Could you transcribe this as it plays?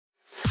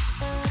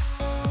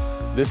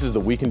This is the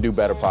We Can Do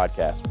Better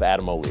podcast with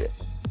Adam Oliet,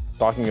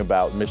 talking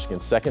about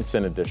Michigan's second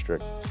Senate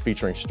district,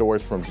 featuring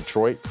stories from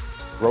Detroit,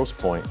 Grosse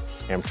Pointe,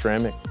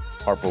 Hamtramck,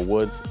 Harper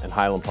Woods, and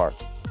Highland Park,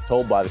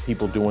 told by the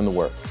people doing the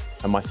work,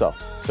 and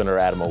myself, Senator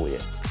Adam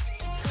Oliet.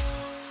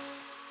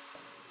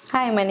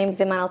 Hi, my name is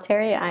Iman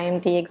Alteri. I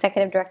am the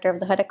Executive Director of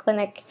the Huda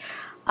Clinic.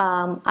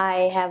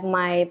 I have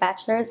my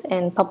bachelor's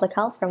in public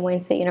health from Wayne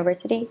State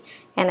University,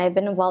 and I've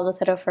been involved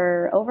with Huda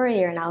for over a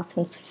year now,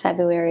 since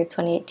February of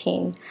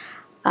 2018.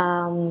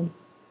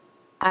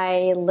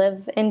 I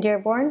live in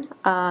Dearborn.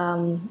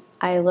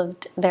 I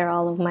lived there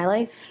all of my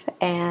life,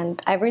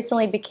 and I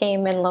recently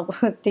became in love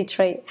with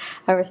Detroit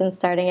ever since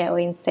starting at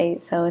Wayne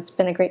State, so it's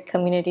been a great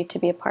community to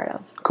be a part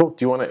of. Cool.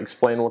 Do you want to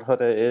explain what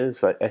Huda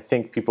is? I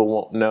think people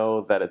won't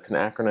know that it's an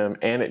acronym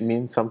and it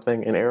means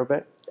something in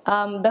Arabic.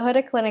 The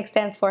Huda Clinic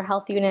stands for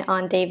Health Unit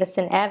on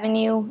Davison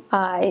Avenue.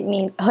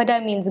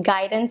 Huda means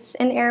guidance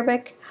in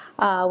Arabic.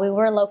 We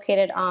were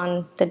located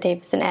on the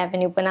Davison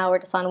Avenue, but now we're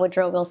just on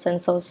Woodrow Wilson,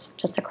 so it's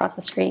just across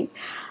the street.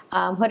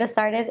 Huda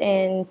started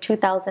in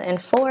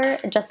 2004,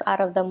 just out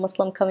of the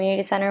Muslim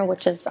Community Center,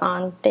 which is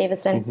on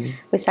Davison. Mm-hmm.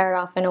 We started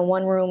off in a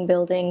one-room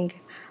building.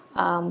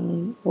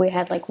 We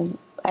had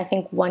I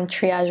think one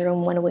triage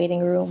room, one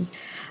waiting room,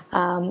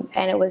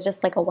 and it was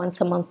just like a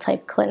once-a-month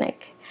type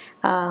clinic.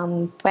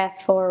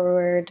 Fast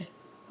forward,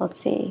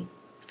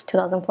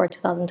 2004,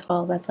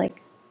 2012, that's like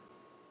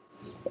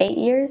 8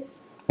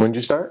 years. When did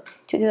you start?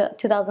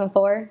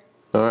 2004.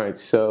 All right,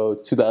 so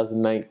it's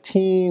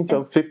 2019,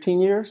 so 15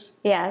 years?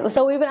 Yeah,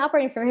 so we've been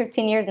operating for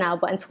 15 years now,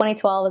 but in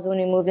 2012 is when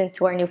we moved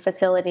into our new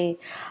facility.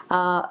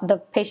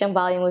 The patient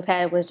volume we've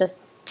had was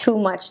just too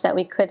much that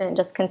we couldn't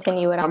just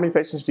continue it on. How many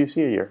patients do you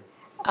see a year?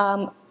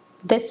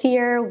 This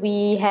year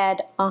we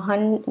had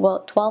over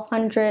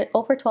 1,200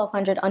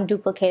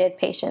 unduplicated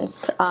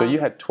patients. So you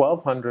had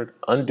 1,200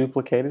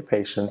 unduplicated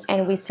patients.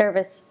 And we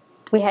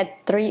had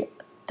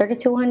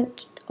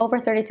over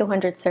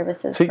 3,200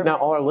 services. See, now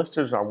all our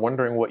listeners are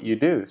wondering what you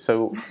do.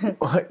 So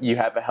you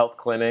have a health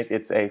clinic.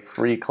 It's a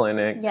free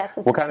clinic. Yes.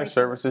 What kind of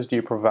services do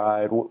you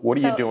provide? What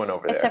are you doing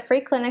over there? It's a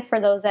free clinic for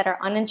those that are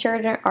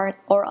uninsured or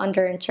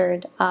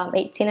underinsured,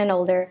 18 and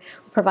older.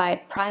 We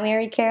provide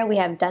primary care. We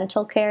have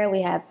dental care.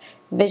 We have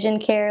vision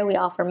care. We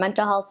offer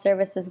mental health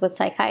services with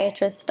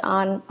psychiatrists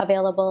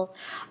available.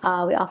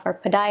 We offer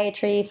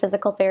podiatry,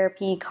 physical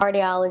therapy,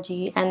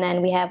 cardiology, and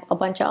then we have a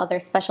bunch of other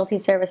specialty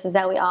services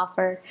that we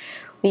offer.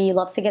 We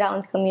love to get out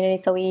in the community,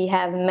 so we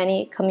have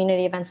many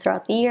community events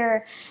throughout the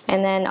year.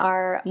 And then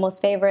our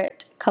most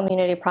favorite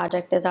community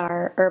project is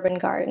our urban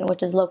garden,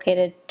 which is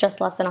located just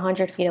less than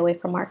 100 feet away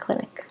from our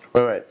clinic.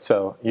 Wait.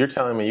 So you're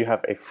telling me you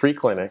have a free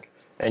clinic,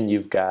 and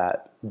you've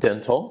got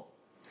dental,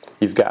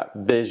 you've got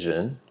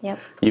vision, yep.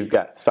 You've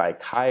got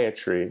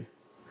psychiatry,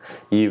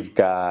 you've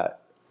got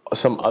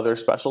some other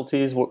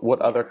specialties. What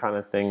other kind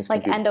of things?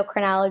 Like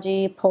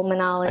endocrinology,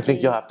 pulmonology. I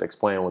think you'll have to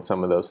explain what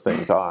some of those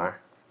things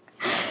are.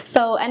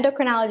 So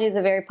endocrinology is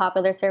a very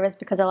popular service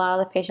because a lot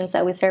of the patients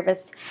that we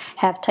service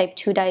have type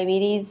 2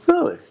 diabetes.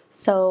 Really?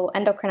 So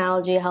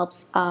endocrinology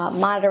helps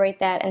moderate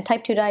that. And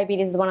type 2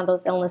 diabetes is one of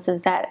those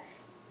illnesses that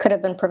could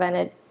have been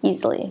prevented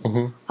easily.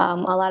 Mm-hmm.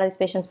 A lot of these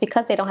patients,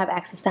 because they don't have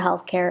access to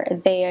health care,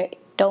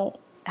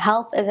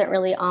 health isn't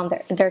really on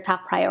their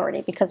top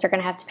priority because they're going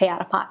to have to pay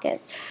out of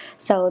pocket.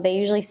 So they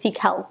usually seek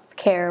health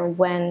care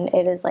when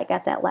it is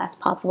at that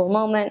last possible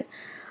moment.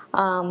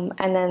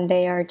 And then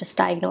they are just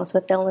diagnosed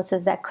with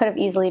illnesses that could have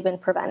easily been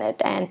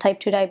prevented. And type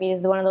 2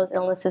 diabetes is one of those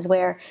illnesses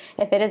where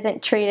if it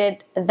isn't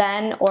treated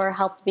then or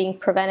helped being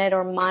prevented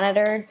or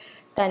monitored,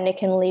 then it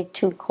can lead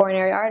to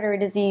coronary artery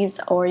disease,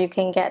 or you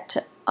can get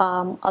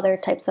other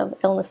types of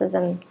illnesses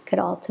and could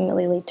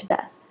ultimately lead to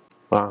death.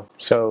 Wow.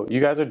 So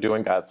you guys are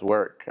doing God's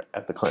work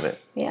at the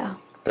clinic. Yeah.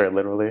 Very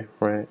literally,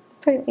 right?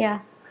 Yeah.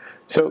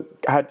 So,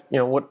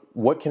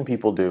 what can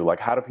people do?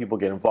 How do people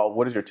get involved?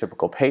 What does your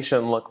typical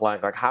patient look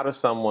like? How does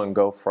someone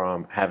go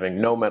from having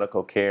no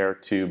medical care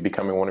to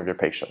becoming one of your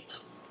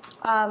patients?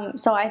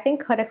 So I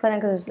think Huda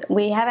Clinic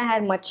we haven't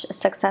had much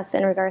success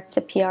in regards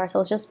to PR, so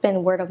it's just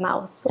been word of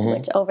mouth, mm-hmm.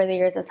 which over the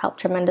years has helped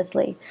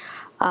tremendously.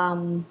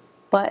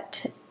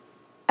 But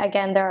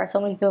again, there are so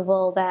many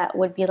people that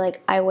would be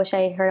like, I wish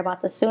I heard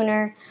about this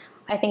sooner.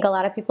 I think a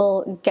lot of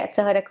people get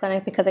to Huda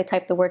Clinic because they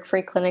type the word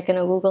free clinic in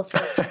a Google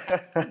search.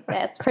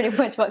 That's pretty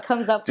much what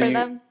comes up for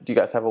them. Do you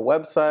guys have a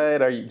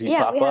website? Do you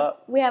pop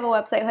up? We have a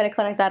website,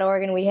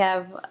 hudaclinic.org, and we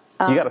have...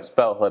 you got to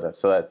spell Huda,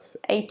 so that's...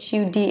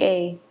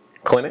 HUDA.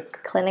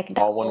 Clinic? Clinic.org.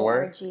 All one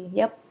word?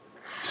 Yep.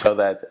 So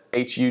that's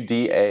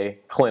HUDA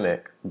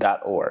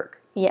clinic.org.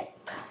 Yep.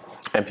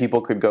 And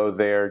people could go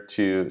there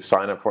to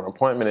sign up for an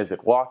appointment. Is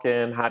it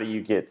walk-in? How do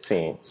you get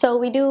seen? So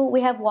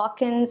we have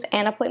walk-ins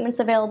and appointments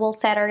available.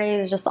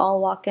 Saturdays is just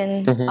all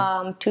walk-in.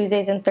 Mm-hmm.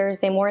 Tuesdays and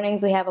Thursday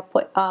mornings we have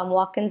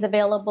walk-ins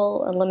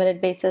available on a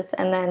limited basis.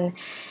 And then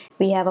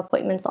we have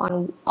appointments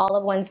on all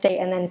of Wednesday,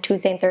 and then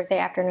Tuesday and Thursday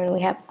afternoon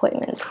we have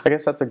appointments. I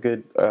guess that's a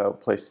good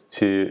place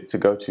to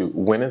go to.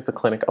 When is the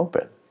clinic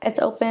open? It's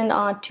open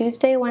on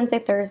Tuesday, Wednesday,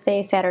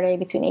 Thursday, Saturday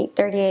between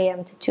 8:30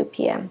 a.m. to 2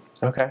 p.m.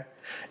 Okay.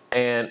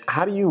 And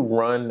how do you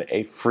run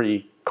a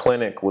free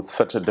clinic with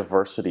such a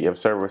diversity of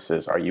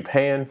services? Are you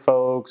paying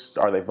folks?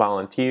 Are they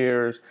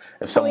volunteers?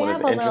 If So we someone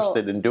is have a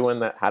interested in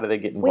doing that, how do they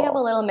get involved? We have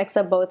a little mix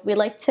of both. We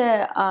like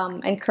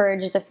to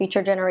encourage the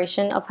future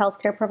generation of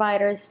healthcare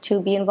providers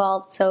to be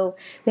involved. So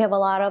we have a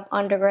lot of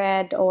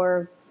undergrad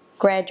or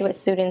graduate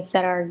students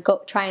that are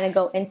trying to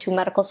go into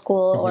medical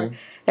school, or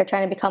they're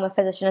trying to become a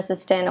physician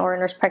assistant or a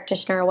nurse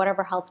practitioner or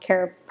whatever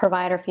healthcare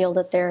provider field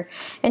that they're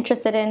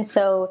interested in.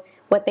 So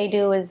what they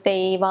do is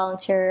they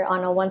volunteer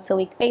on a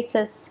once-a-week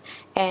basis,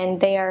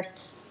 and they are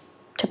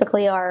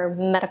typically our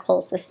medical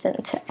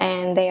assistant,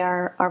 and they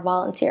are our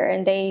volunteer,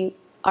 and they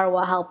are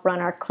what help run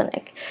our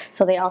clinic.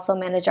 So they also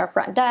manage our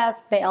front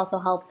desk. They also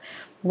help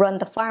run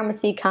the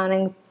pharmacy,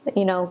 counting,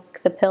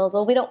 the pills.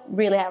 Well, we don't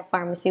really have a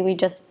pharmacy. We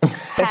just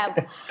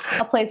have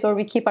a place where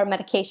we keep our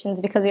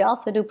medications, because we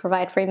also do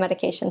provide free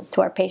medications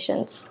to our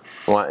patients.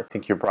 Well, I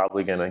think you're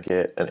probably going to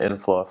get an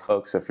inflow of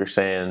folks if you're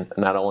saying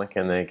not only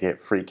can they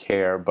get free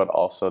care, but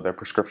also their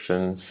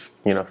prescriptions,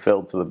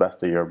 filled to the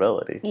best of your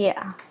ability.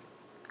 Yeah.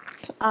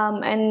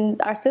 And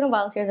our student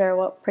volunteers are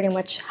what pretty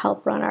much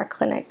help run our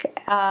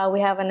clinic. We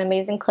have an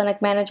amazing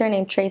clinic manager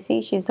named Tracy.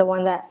 She's the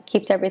one that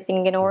keeps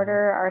everything in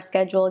order. Our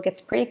schedule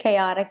gets pretty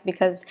chaotic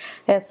because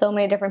we have so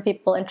many different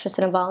people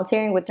interested in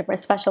volunteering with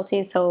different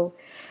specialties. So,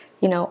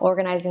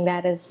 organizing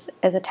that is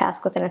a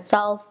task within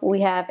itself.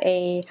 We have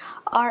a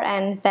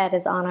RN that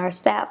is on our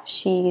staff.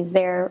 She's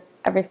there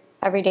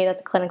every day that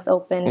the clinic's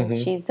open.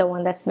 She's the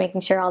one that's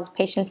making sure all the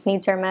patients'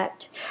 needs are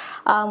met.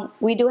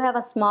 We do have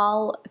a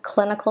small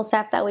clinical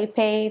staff that we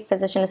pay,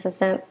 physician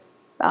assistant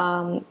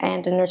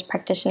and a nurse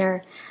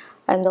practitioner,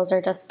 and those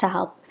are just to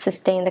help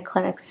sustain the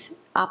clinic's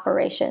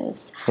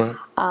operations. Right.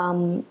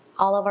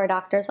 All of our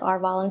doctors are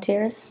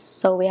volunteers,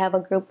 so we have a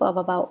group of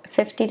about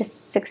 50 to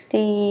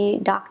 60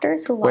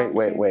 doctors who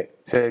volunteer. Wait.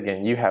 Say it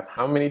again. You have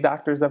how many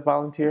doctors that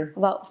volunteer?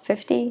 About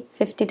 50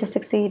 to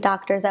 60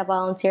 doctors that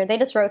volunteer. They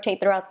just rotate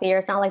throughout the year.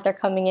 It's not like they're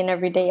coming in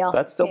every day.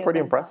 That's still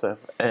pretty impressive.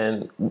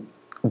 And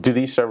do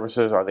these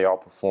services, are they all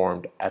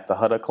performed at the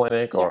Hutta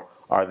Clinic, or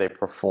are they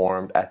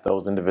performed at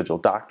those individual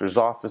doctors'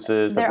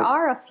 offices? There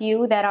are a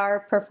few that are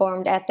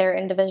performed at their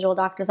individual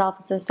doctors'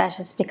 offices. That's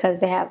just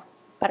because they have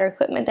better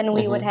equipment than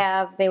we would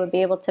have. They would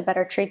be able to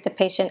better treat the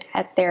patient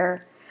at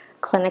their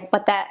clinic,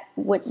 but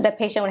the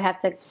patient would have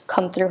to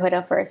come through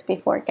Hutta first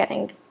before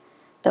getting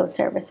those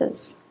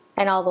services.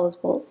 And all those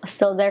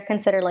they're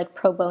considered like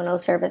pro bono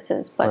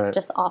services, but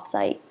just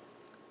off-site.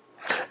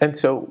 And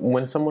so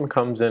when someone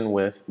comes in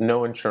with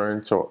no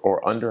insurance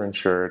or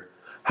underinsured,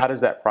 how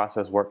does that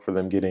process work for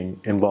them getting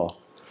involved?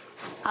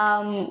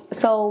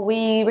 So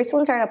we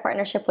recently started a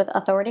partnership with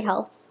Authority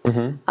Health,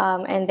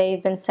 and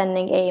they've been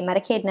sending a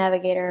Medicaid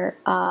navigator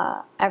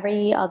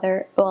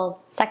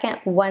second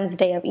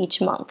Wednesday of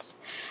each month.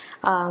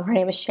 Her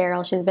name is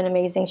Cheryl. She's been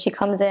amazing. She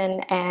comes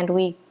in and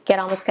we get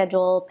on the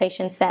schedule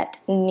patients that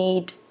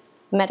need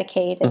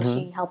Medicaid, and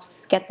she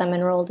helps get them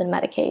enrolled in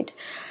Medicaid.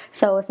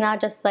 So it's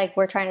not just like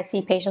we're trying to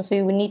see patients.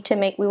 We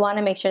want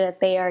to make sure that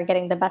they are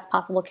getting the best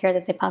possible care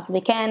that they possibly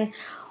can.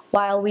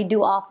 While we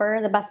do offer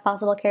the best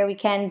possible care we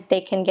can,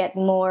 they can get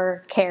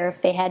more care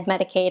if they had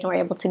Medicaid and were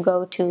able to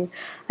go to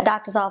a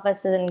doctor's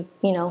office and,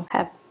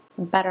 have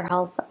better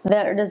health.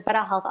 There's better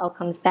health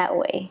outcomes that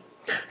way.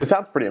 It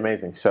sounds pretty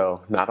amazing.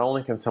 So not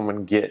only can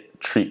someone get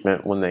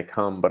treatment when they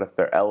come, but if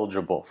they're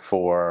eligible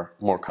for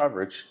more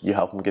coverage, you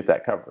help them get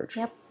that coverage.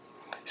 Yep.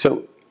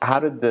 So how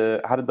did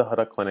the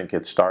Hutta Clinic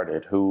get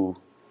started?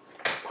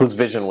 Whose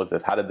vision was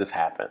this? How did this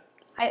happen?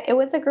 It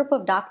was a group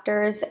of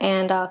doctors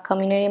and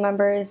community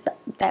members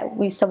that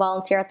we used to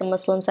volunteer at the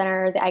Muslim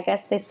Center. I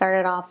guess they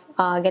started off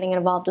getting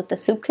involved with the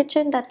soup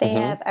kitchen that they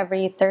have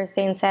every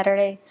Thursday and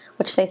Saturday,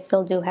 which they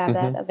still do have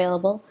that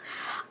available.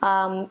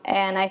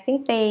 And I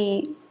think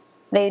they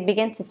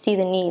began to see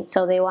the need,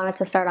 so they wanted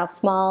to start off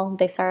small.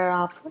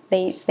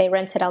 They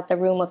rented out the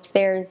room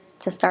upstairs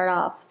to start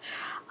off.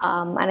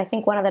 And I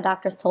think one of the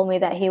doctors told me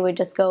that he would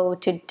just go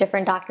to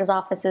different doctors'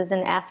 offices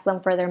and ask them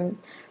for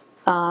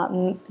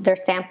their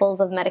samples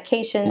of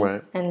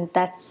medications, and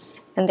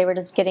they were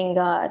just getting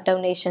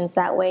donations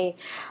that way,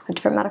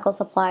 different medical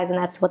supplies, and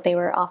that's what they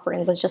were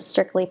offering, was just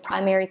strictly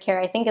primary care.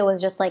 I think it was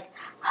just like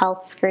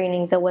health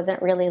screenings. It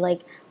wasn't really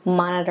like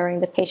monitoring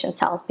the patient's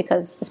health,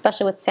 because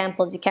especially with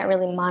samples, you can't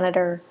really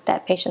monitor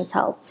that patient's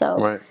health.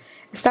 So it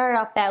started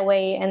off that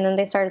way, and then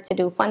they started to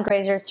do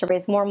fundraisers to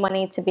raise more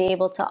money to be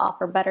able to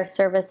offer better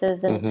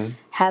services and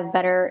have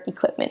better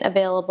equipment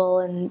available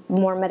and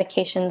more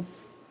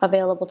medications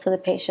available to the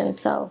patient.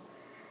 So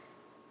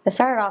it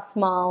started off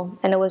small,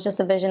 and it was just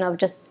a vision of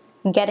just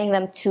getting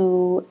them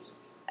to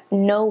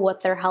know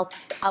what their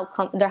health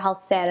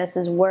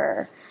statuses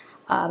were,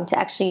 to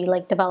actually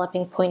like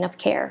developing point of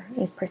care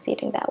and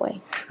proceeding that way.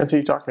 And so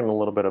you're talking a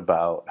little bit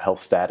about health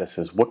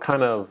statuses. What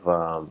kind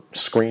of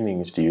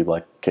screenings do you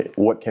like?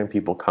 What can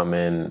people come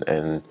in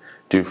and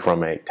do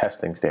from a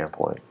testing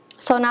standpoint?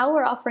 So now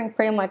we're offering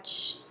pretty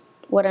much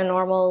what a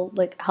normal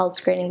like health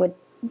screening would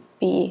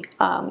be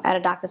at a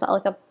doctor's,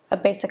 like a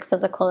basic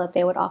physical that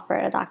they would offer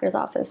at a doctor's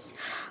office.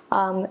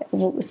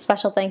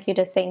 Special thank you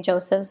to St.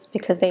 Joseph's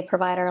because they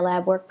provide our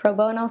lab work pro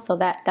bono, so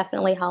that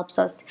definitely helps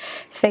us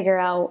figure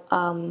out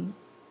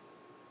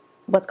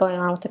what's going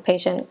on with the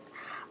patient.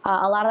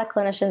 A lot of the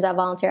clinicians that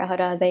volunteer at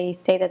Huda, they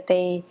say that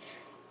they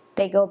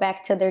go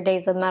back to their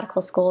days of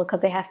medical school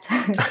because they have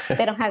to.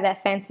 They don't have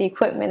that fancy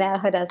equipment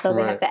at Huda, so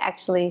they have to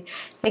actually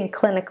think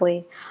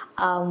clinically,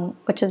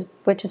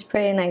 which is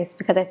pretty nice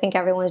because I think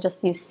everyone's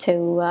just used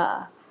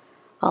to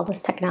all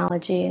this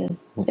technology and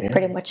it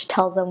pretty much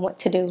tells them what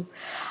to do.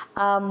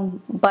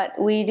 But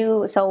we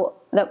do so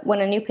that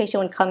when a new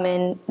patient would come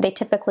in, they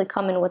typically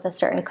come in with a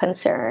certain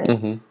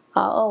concern.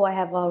 Oh, I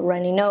have a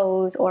runny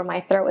nose, or my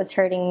throat is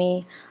hurting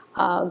me.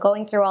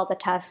 Going through all the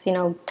tests,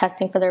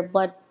 testing for their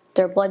blood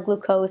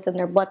glucose and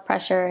their blood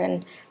pressure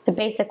and the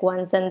basic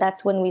ones, and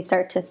that's when we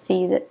start to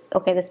see that,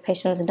 okay, this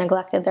patient's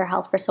neglected their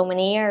health for so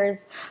many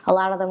years. A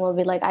lot of them will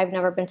be like, I've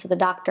never been to the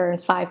doctor in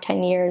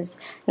 5-10 years,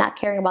 not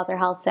caring about their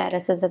health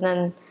statuses, and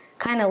then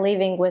kind of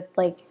leaving with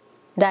like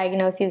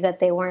diagnoses that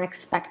they weren't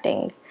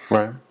expecting.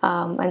 Right.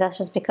 And that's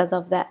just because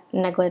of that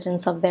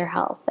negligence of their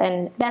health.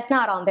 And that's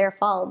not on their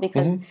fault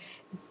because,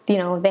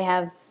 they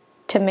have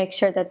to make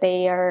sure that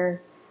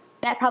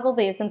that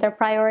probably isn't their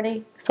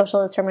priority.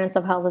 Social determinants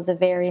of health is a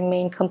very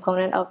main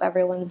component of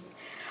everyone's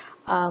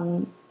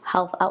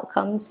health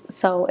outcomes.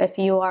 So if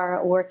you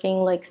are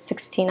working like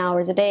 16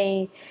 hours a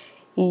day,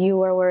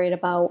 you are worried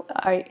about,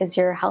 is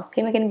your house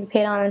payment going to be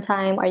paid on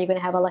time? Are you going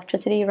to have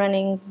electricity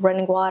running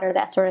water,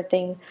 that sort of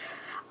thing?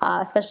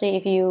 Especially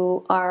if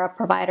you are a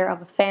provider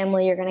of a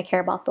family, you're going to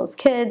care about those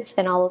kids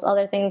and all those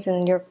other things,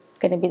 and you're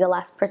going to be the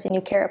last person you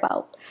care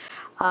about.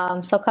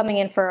 So coming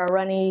in for a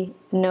runny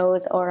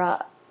nose or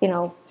a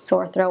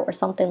sore throat or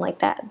something like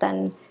that,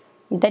 then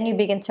you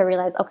begin to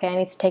realize, okay, I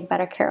need to take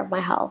better care of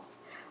my health.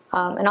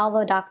 And all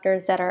the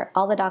doctors and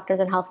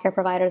healthcare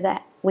providers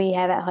that we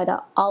have at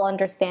Huda all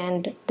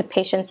understand the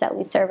patients that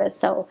we service.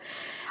 So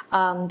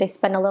they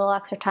spend a little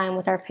extra time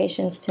with our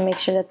patients to make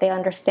sure that they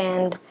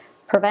understand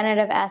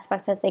preventative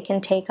aspects that they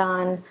can take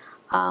on,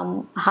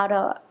 how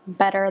to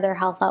better their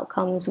health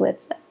outcomes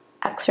with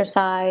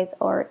exercise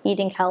or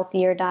eating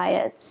healthier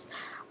diets.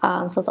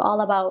 So it's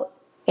all about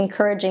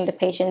encouraging the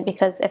patient,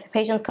 because if a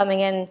patient's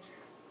coming in,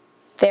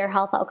 their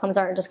health outcomes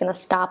aren't just going to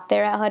stop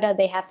there at Huda.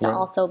 They have to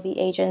also be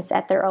agents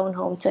at their own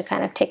home to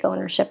kind of take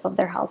ownership of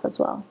their health as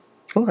well.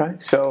 Okay,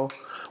 so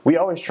we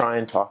always try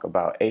and talk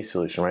about a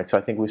solution, right? So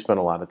I think we spend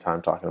a lot of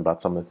time talking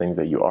about some of the things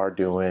that you are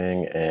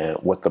doing and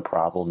what the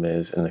problem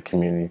is in the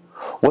community.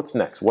 What's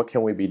next? What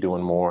can we be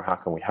doing more? How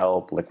can we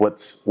help? Like,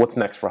 what's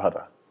next for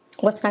Huda?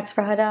 What's next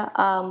for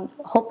Huda?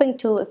 Hoping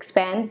to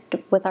expand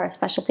with our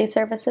specialty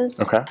services.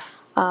 Okay.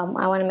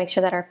 I want to make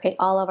sure that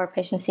all of our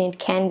patients' needs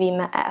can be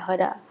met at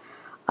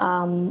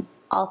Huda.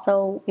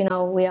 Also,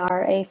 we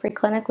are a free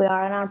clinic. We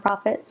are a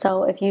nonprofit.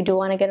 So if you do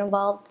want to get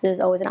involved, there's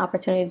always an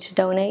opportunity to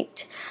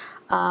donate.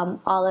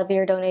 All of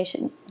your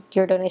donation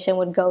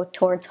would go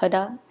towards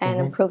Huda and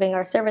improving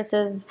our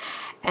services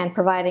and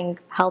providing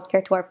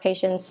healthcare to our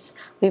patients.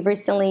 We've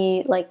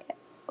recently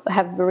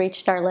have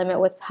reached our limit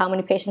with how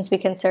many patients we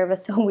can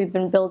service, so we've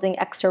been building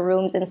extra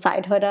rooms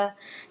inside Huda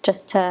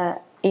just to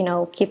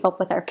keep up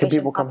with our patient population. Can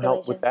people come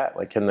help with that?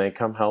 Like, can they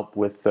come help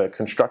with the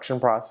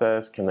construction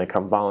process? Can they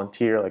come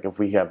volunteer? Like, if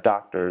we have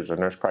doctors or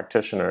nurse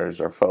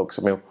practitioners or folks,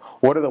 I mean,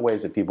 what are the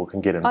ways that people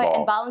can get involved?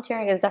 And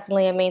volunteering is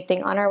definitely a main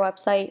thing. On our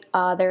website,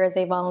 there is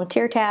a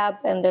volunteer tab,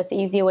 and there's an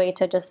easy way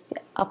to just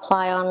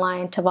apply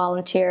online to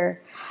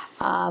volunteer.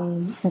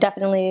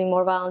 Definitely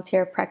more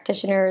volunteer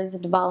practitioners,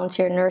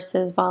 volunteer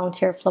nurses,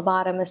 volunteer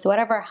phlebotomists,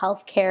 whatever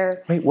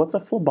healthcare. Wait, what's a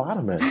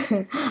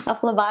phlebotomist? A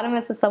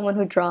phlebotomist is someone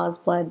who draws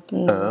blood.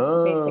 It's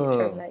a basic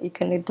term that you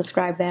can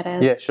describe that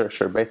as. Yeah,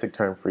 sure. Basic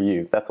term for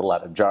you. That's a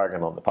lot of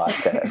jargon on the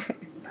podcast.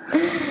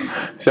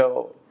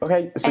 So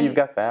you've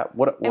got that.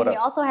 What and we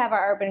also have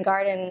our urban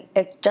garden.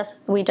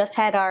 We just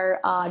had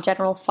our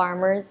general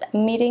farmers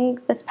meeting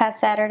this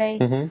past Saturday.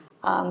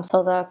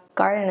 So the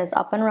garden is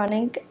up and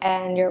running,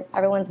 and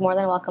everyone's more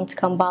than welcome to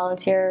come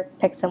volunteer,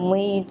 pick some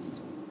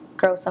weeds,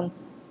 grow some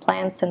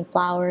plants and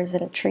flowers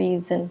and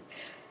trees, and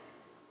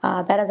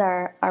that is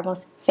our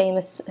most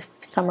famous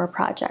summer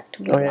project.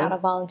 A lot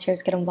of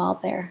volunteers get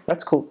involved there.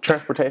 That's cool.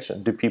 Transportation.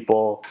 How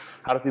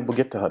do people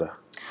get to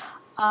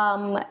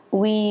Huda?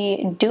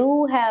 We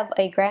do have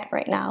a grant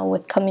right now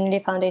with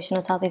Community Foundation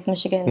of Southeast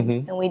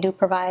Michigan, and we do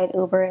provide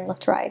Uber and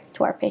Lyft rides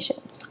to our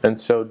patients. And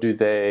so do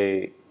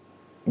they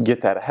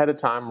get that ahead of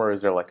time, or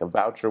is there like a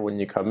voucher when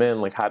you come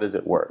in? Like, how does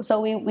it work? So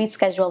we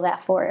schedule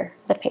that for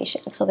the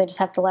patient. So they just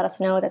have to let us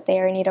know that they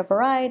are in need of a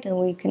ride, and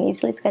we can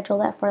easily schedule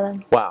that for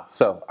them. Wow.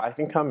 So I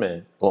can come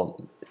in.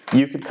 Well,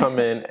 you could come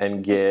in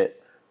and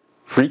get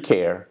free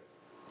care.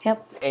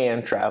 Yep.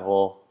 And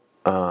travel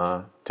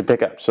to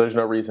pick up. So there's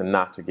no reason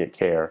not to get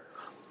care.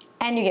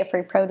 And you get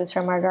free produce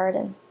from our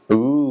garden.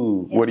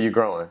 Ooh. Yep. What are you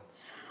growing?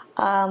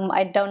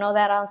 I don't know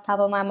that off the top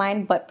of my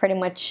mind, but pretty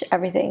much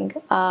everything.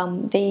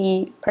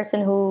 The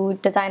person who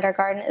designed our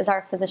garden is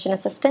our physician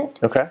assistant.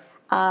 Okay.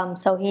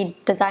 So he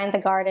designed the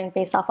garden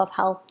based off of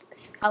health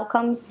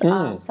outcomes.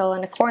 So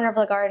in a corner of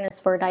the garden is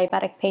for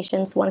diabetic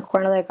patients, one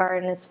corner of the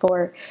garden is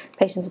for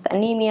patients with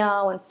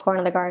anemia, one corner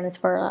of the garden is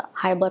for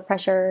high blood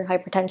pressure,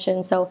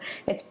 hypertension. So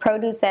it's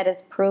produce that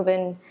is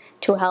proven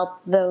to help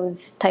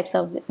those types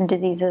of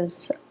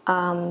diseases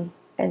and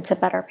to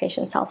better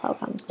patients' health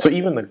outcomes. So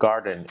even the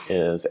garden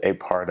is a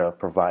part of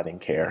providing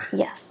care.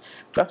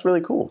 Yes. That's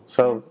really cool.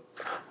 So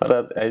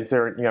is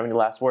there, you have any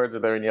last words? Are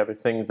there any other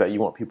things that you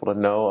want people to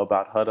know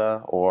about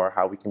Huda or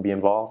how we can be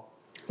involved?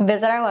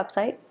 Visit our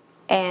website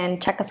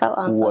and check us out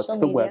on social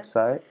media. What's the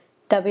website?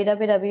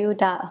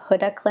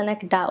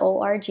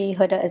 www.hudaclinic.org.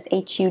 Huda is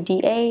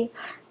HUDA.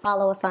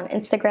 Follow us on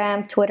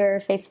Instagram,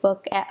 Twitter,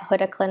 Facebook at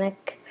Huda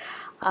Clinic.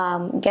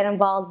 Get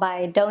involved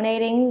by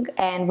donating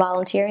and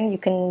volunteering. You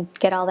can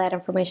get all that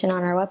information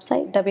on our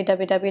website,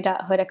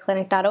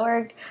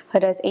 www.hudaclinic.org.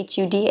 Huda is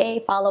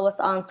HUDA. Follow us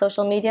on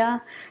social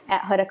media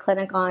at Huda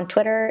Clinic on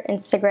Twitter,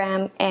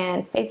 Instagram,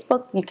 and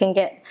Facebook. You can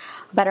get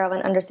better of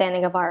an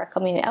understanding of our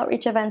community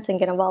outreach events and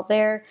get involved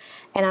there.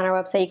 And on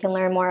our website, you can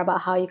learn more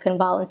about how you can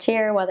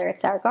volunteer, whether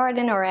it's at our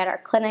garden or at our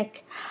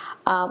clinic.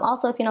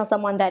 Also, if you know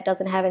someone that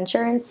doesn't have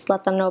insurance,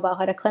 let them know about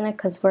Huda Clinic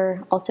because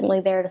we're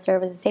ultimately there to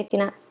serve as a safety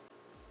net.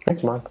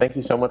 Thanks, Mom. Thank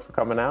you so much for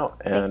coming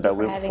out, and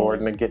we look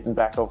forward to getting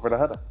back over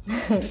to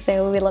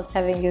Huda. We loved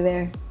having you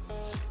there.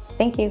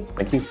 Thank you.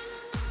 Thank you.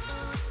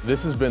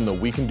 This has been the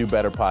We Can Do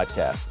Better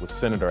podcast with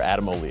Senator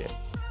Adam Ollier.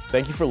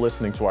 Thank you for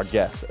listening to our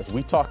guests as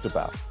we talked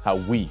about how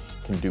we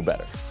can do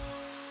better.